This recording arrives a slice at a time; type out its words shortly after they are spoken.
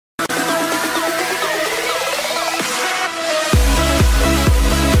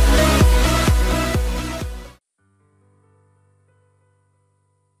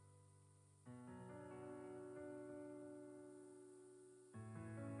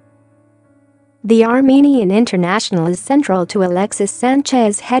The Armenian international is central to Alexis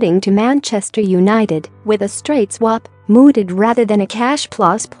Sanchez heading to Manchester United with a straight swap, mooted rather than a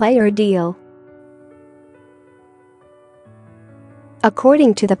cash-plus-player deal.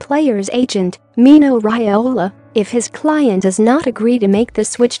 According to the player's agent, Mino Raiola, if his client does not agree to make the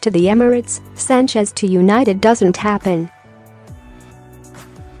switch to the Emirates, Sanchez to United doesn't happen.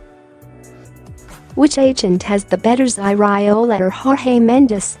 Which agent has the better eye, Raiola or Jorge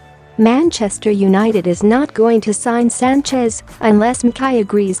Mendes? Manchester United is not going to sign Sanchez unless Mkhitaryan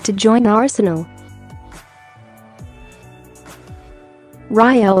agrees to join Arsenal.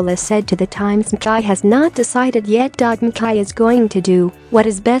 Raiola said to The Times Mkhitaryan has not decided yet. Mkhitaryan is going to do what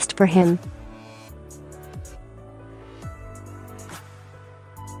is best for him.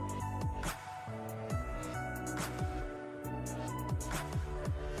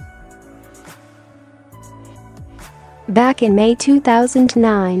 Back in May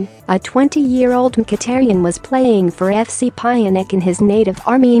 2009, a 20-year-old Mkhitaryan was playing for FC Pionik in his native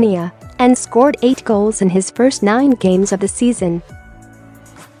Armenia and scored 8 goals in his first 9 games of the season.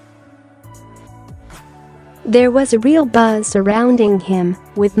 There was a real buzz surrounding him,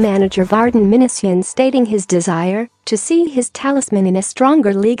 with manager Vardan Minasyan stating his desire to see his talisman in a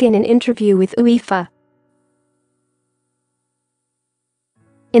stronger league in an interview with UEFA.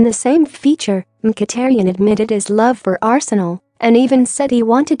 In the same feature, Mkhitaryan admitted his love for Arsenal and even said he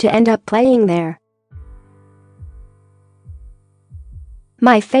wanted to end up playing there.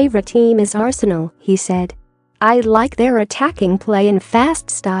 "My favorite team is Arsenal," he said. "I like their attacking play and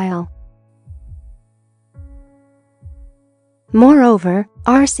fast style. Moreover,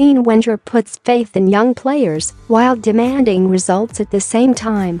 Arsene Wenger puts faith in young players while demanding results at the same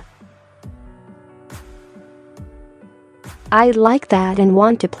time. I like that and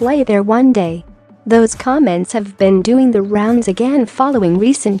want to play there one day." Those comments have been doing the rounds again following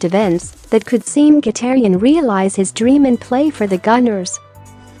recent events that could see Mkhitaryan realize his dream and play for the Gunners.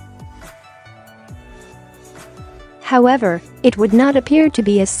 However, it would not appear to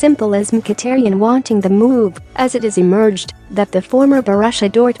be as simple as Mkhitaryan wanting the move, as it has emerged that the former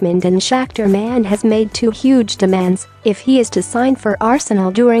Borussia Dortmund and Shakhtar man has made 2 huge demands if he is to sign for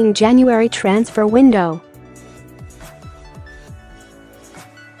Arsenal during January transfer window.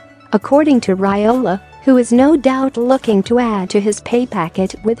 According to Raiola, who is no doubt looking to add to his pay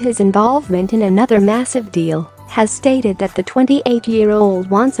packet with his involvement in another massive deal, has stated that the 28-year-old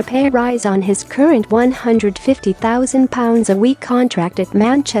wants a pay rise on his current £150,000 a week contract at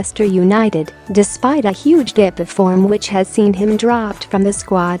Manchester United, despite a huge dip of form which has seen him dropped from the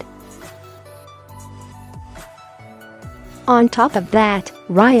squad. On top of that,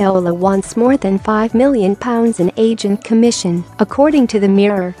 Raiola wants more than £5 million in agent commission, according to the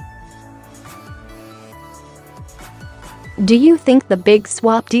Mirror. Do you think the big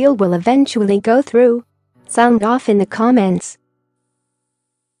swap deal will eventually go through? Sound off in the comments.